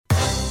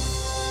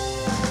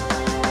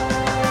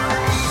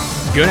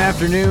Good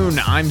afternoon,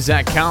 I'm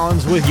Zach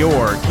Collins with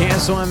your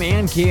KSOM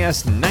and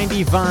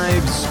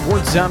KS95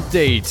 Sports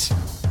Update.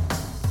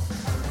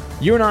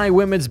 UNI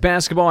women's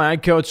basketball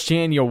head coach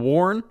Tanya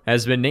Warren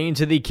has been named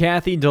to the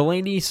Kathy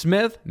Delaney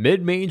Smith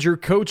Mid-Major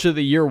Coach of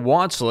the Year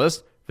watch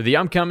list for the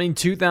upcoming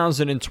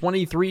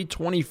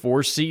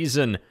 2023-24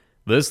 season.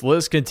 This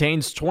list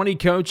contains 20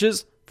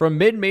 coaches from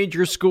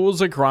mid-major schools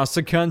across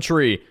the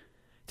country.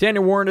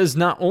 Tanya Warren has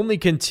not only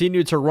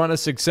continued to run a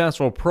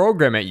successful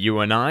program at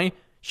UNI,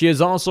 she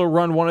has also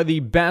run one of the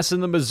best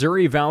in the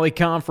Missouri Valley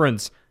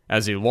Conference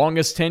as the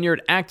longest tenured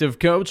active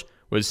coach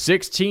with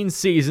 16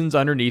 seasons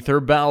underneath her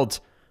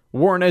belt.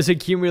 Warren has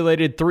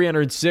accumulated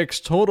 306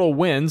 total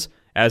wins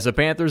as the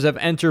Panthers have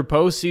entered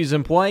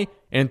postseason play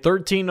in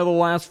 13 of the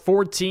last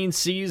 14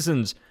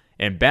 seasons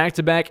and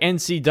back-to-back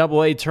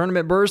NCAA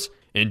tournament bursts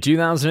in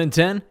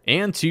 2010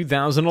 and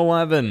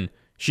 2011.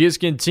 She has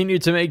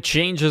continued to make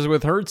changes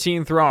with her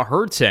team throughout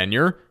her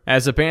tenure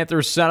as the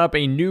Panthers set up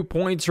a new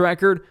points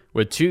record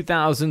with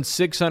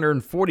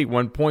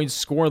 2,641 points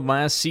scored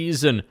last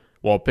season,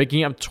 while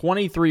picking up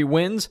 23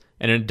 wins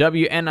and a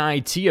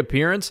WNIT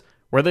appearance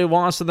where they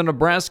lost to the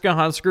Nebraska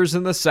Huskers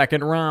in the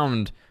second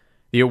round.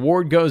 The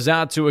award goes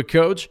out to a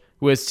coach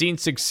who has seen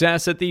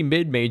success at the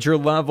mid-major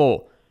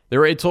level.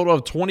 There are a total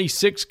of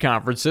 26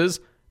 conferences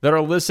that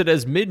are listed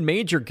as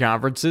mid-major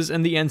conferences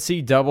in the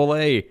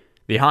NCAA.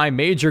 The high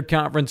major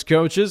conference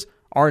coaches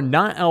are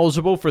not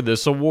eligible for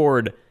this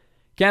award.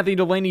 Kathy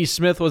Delaney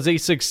Smith was a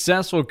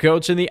successful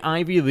coach in the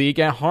Ivy League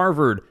at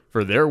Harvard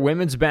for their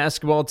women's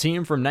basketball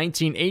team from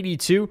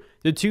 1982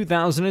 to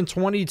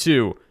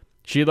 2022.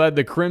 She led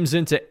the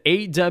Crimson to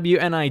 8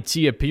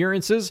 WNIT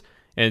appearances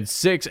and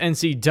 6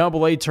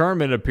 NCAA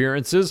tournament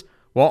appearances,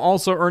 while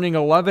also earning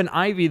 11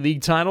 Ivy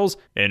League titles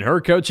in her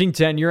coaching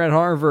tenure at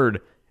Harvard.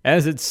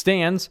 As it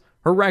stands,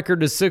 her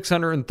record is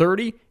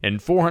 630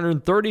 and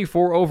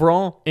 434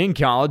 overall in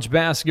college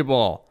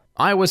basketball.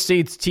 Iowa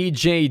State's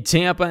TJ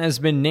Tampa has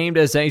been named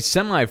as a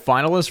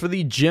semifinalist for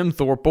the Jim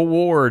Thorpe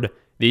Award.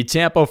 The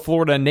Tampa,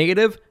 Florida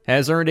native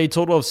has earned a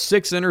total of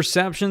 6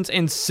 interceptions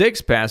and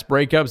 6 pass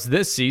breakups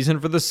this season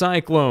for the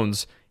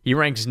Cyclones. He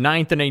ranks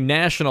 9th in a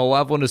national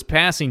level in his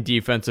passing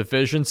defense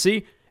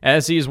efficiency,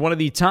 as he is one of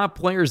the top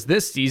players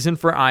this season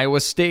for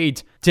Iowa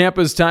State. Tampa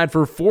is tied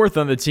for 4th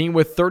on the team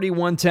with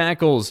 31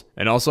 tackles,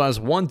 and also has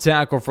 1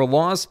 tackle for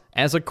loss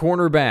as a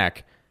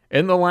cornerback.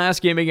 In the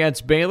last game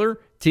against Baylor,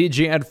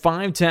 TJ had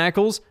 5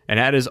 tackles and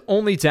had his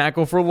only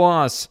tackle for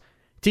loss.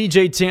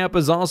 TJ Tampa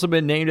has also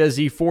been named as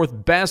the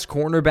 4th best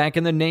cornerback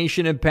in the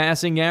nation in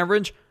passing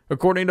average,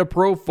 according to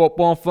Pro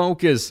Football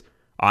Focus.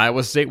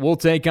 Iowa State will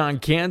take on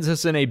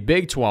Kansas in a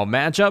Big 12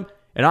 matchup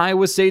in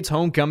Iowa State's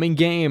homecoming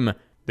game.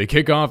 The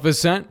kickoff is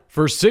set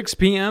for 6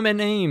 p.m.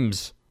 in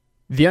Ames.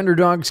 The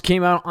Underdogs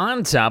came out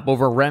on top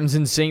over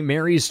Remsen St.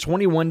 Mary's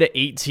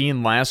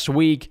 21-18 last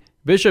week.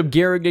 Bishop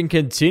Garrigan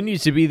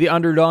continues to be the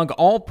underdog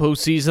all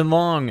postseason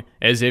long,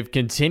 as they've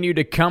continued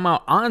to come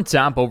out on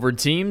top over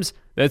teams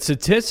that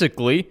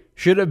statistically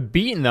should have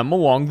beaten them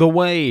along the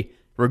way.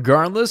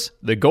 Regardless,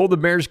 the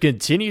Golden Bears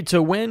continue to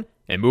win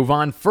and move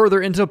on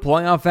further into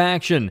playoff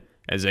action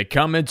as they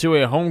come into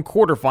a home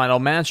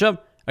quarterfinal matchup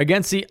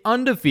against the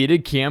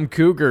undefeated Cam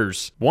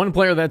Cougars. One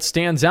player that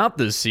stands out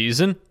this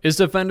season is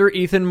defender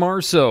Ethan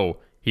Marceau.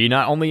 He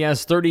not only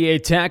has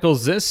 38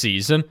 tackles this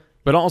season,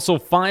 but also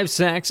 5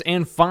 sacks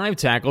and 5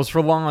 tackles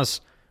for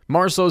loss.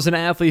 Marceau is an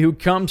athlete who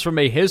comes from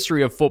a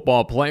history of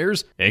football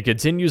players and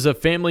continues a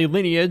family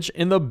lineage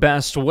in the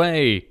best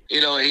way.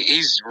 You know,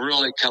 he's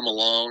really come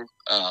along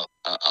a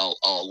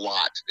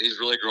lot. He's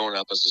really grown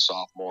up as a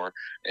sophomore,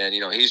 and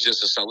he's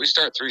just a son. We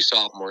start 3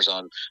 sophomores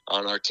on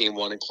our team,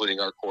 1 including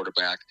our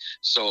quarterback.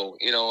 So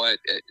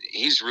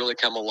he's really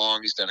come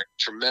along. He's done a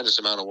tremendous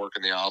amount of work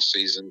in the off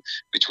season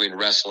between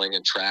wrestling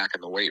and track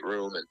and the weight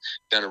room, and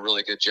done a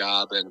really good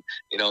job. And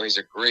he's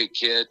a great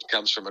kid.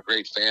 Comes from a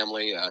great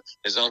family.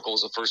 His uncle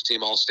was a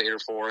first-team All-Stater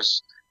for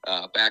us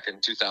back in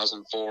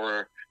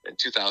 2004 and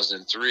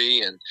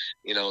 2003, and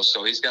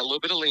so he's got a little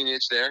bit of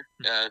lineage there.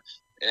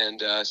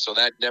 So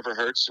that never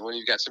hurts when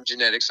you've got some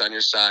genetics on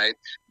your side.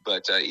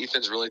 But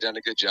Ethan's really done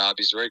a good job.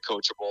 He's very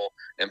coachable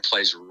and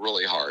plays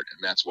really hard,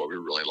 and that's what we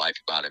really like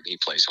about him. He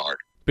plays hard.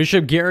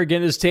 Bishop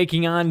Garrigan is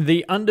taking on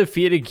the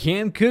undefeated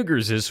Cam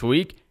Cougars this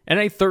week in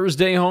a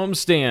Thursday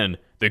homestand.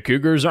 The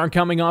Cougars are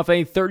coming off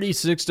a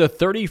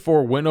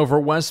 36-34 win over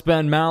West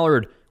Bend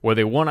Mallard, where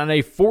they won on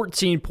a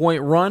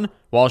 14-point run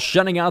while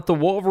shutting out the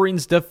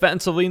Wolverines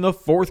defensively in the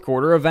fourth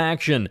quarter of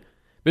action.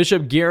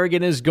 Bishop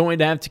Garrigan is going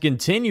to have to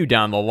continue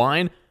down the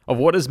line of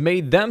what has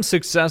made them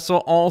successful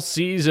all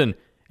season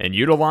and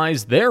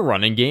utilize their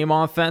running game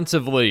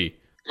offensively.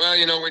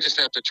 Well, we just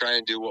have to try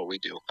and do what we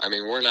do. I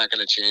mean, we're not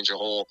going to change a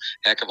whole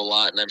heck of a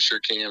lot, and I'm sure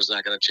Cam's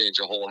not going to change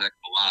a whole heck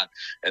of a lot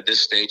at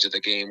this stage of the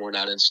game. We're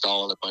not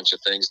installing a bunch of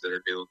things that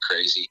are new and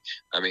crazy.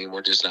 I mean,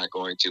 we're just not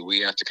going to.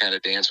 We have to kind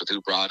of dance with who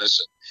brought us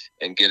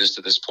and get us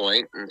to this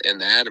point and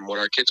what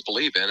our kids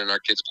believe in. And our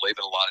kids believe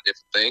in a lot of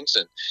different things,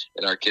 and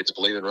our kids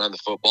believe in running the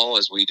football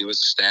as we do as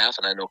a staff,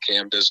 and I know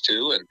Cam does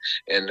too.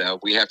 And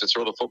we have to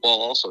throw the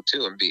football also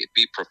too and be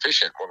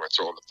proficient when we're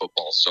throwing the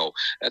football. So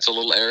that's a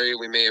little area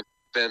we may have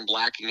been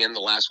lacking in the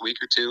last week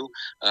or two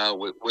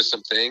with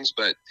some things,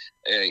 but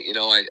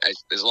I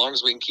as long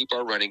as we can keep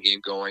our running game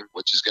going,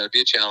 which is going to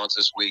be a challenge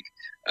this week,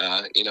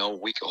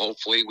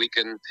 hopefully we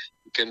can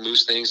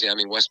lose things. I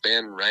mean, West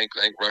Bend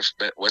rushed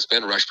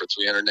for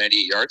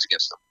 398 yards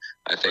against them.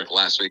 I think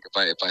last week,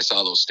 if I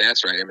saw those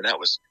stats right, I mean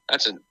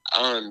that's an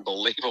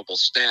unbelievable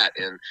stat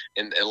in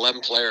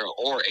 11 player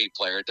or 8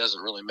 player. It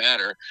doesn't really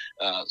matter.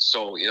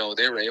 So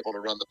they were able to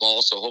run the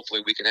ball. So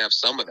hopefully we can have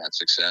some of that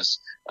success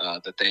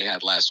that they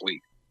had last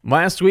week.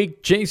 Last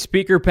week, Chase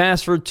Speaker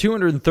passed for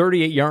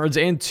 238 yards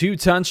and 2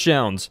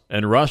 touchdowns,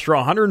 and rushed for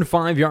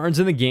 105 yards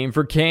in the game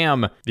for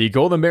Cam. The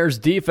Golden Bears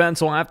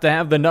defense will have to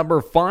have the number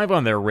 5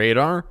 on their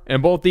radar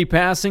in both the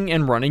passing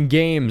and running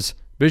games.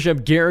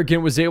 Bishop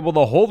Garrigan was able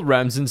to hold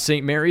Remsen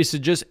St. Mary's to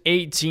just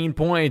 18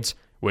 points,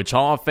 which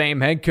Hall of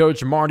Fame head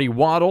coach Marty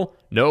Waddle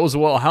knows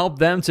will help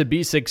them to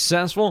be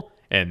successful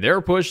in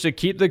their push to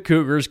keep the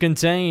Cougars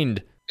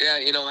contained. Yeah,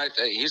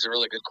 he's a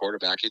really good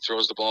quarterback. He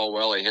throws the ball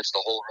well. He hits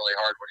the hole really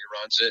hard when he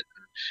runs it.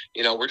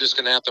 And, we're just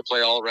going to have to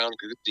play all-around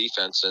good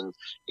defense. And,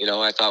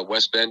 I thought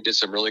West Bend did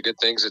some really good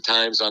things at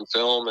times on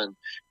film.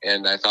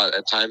 And I thought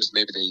at times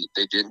maybe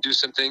they didn't do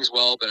some things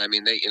well. But, I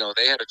mean, they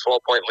had a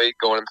 12-point lead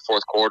going in the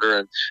fourth quarter,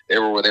 and they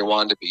were where they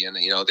wanted to be. And,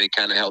 they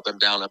kind of held them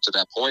down up to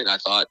that point. I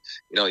thought,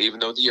 even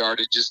though the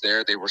yardage is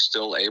there, they were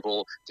still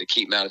able to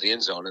keep them out of the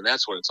end zone. And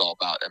that's what it's all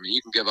about. I mean,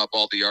 you can give up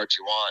all the yards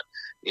you want.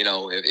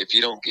 If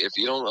you don't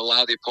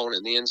allow the opponent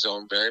in the end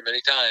zone very many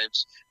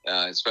times,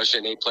 especially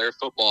in 8-player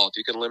football, if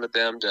you can limit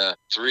them to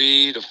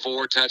 3 to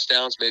 4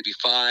 touchdowns, maybe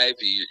 5,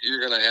 you're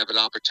going to have an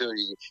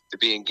opportunity to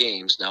be in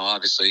games. Now,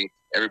 obviously,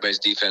 everybody's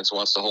defense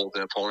wants to hold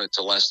an opponent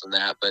to less than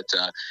that, but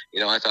I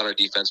thought our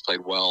defense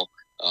played well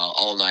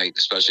all night,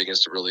 especially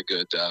against a really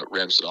good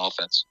Remsen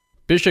offense.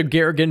 Bishop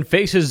Garrigan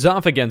faces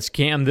off against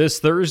Cam this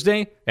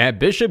Thursday at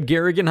Bishop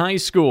Garrigan High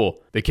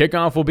School. The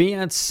kickoff will be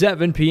at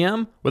 7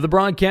 p.m. with a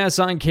broadcast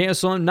on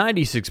KSOM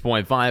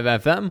 96.5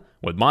 FM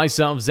with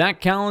myself, Zach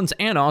Collins,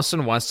 and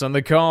Austin West on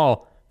the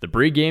call. The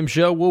pregame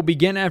show will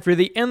begin after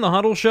the In the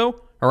Huddle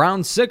show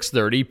around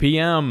 6:30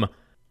 p.m.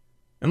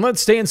 And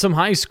let's stay in some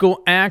high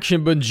school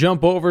action, but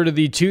jump over to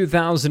the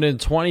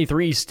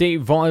 2023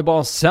 state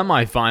volleyball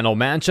semifinal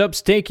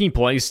matchups taking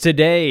place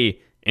today.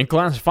 In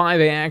Class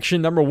 5A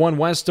action, number 1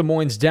 West Des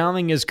Moines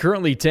Dowling is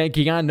currently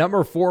taking on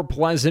number 4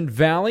 Pleasant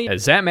Valley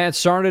as that match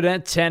started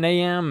at 10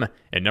 a.m.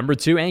 And number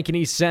 2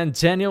 Ankeny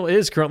Centennial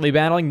is currently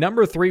battling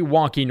number 3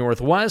 Waukee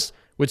Northwest,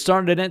 which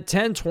started at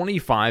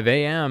 10:25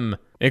 a.m.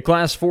 In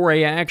Class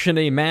 4A action,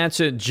 a match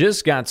that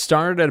just got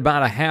started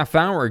about a half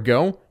hour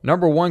ago.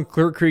 Number 1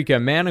 Clear Creek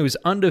Amana, who's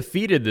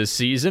undefeated this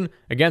season,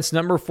 against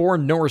number 4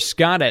 North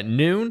Scott at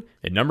noon.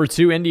 And number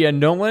 2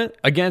 Indianola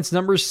against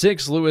number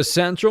 6 Lewis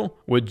Central,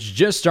 which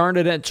just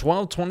started at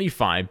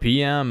 12:25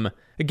 p.m.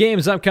 The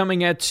games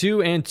upcoming at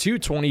 2 and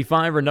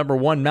 2:25 are number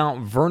 1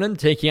 Mount Vernon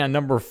taking on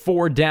number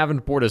 4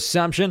 Davenport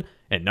Assumption,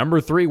 and number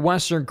 3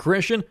 Western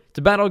Christian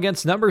to battle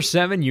against number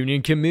 7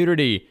 Union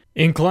Community.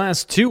 In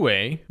Class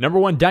 2A, number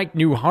 1 Dike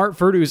New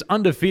Hartford, who's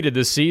undefeated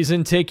this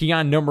season, taking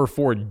on number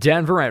 4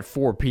 Denver at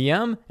 4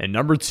 p.m., and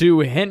number 2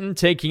 Hinton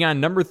taking on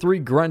number 3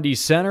 Grundy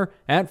Center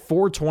at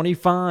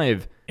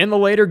 4:25. In the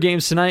later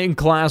games tonight in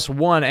Class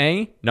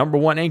 1A, number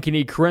 1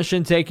 Ankeny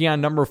Christian taking on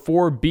number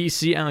 4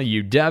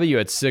 BCLUW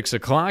at 6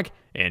 o'clock,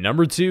 and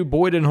number 2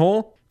 Boyden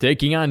Hull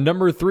taking on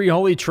number 3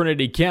 Holy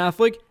Trinity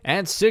Catholic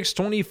at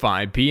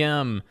 6:25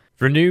 p.m.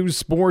 For news,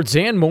 sports,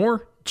 and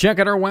more, check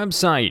out our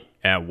website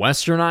at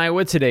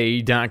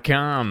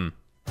westerniowatoday.com.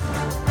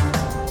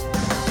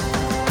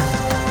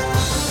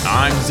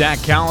 I'm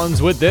Zach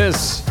Collins with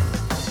this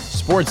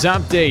Sports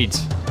Update.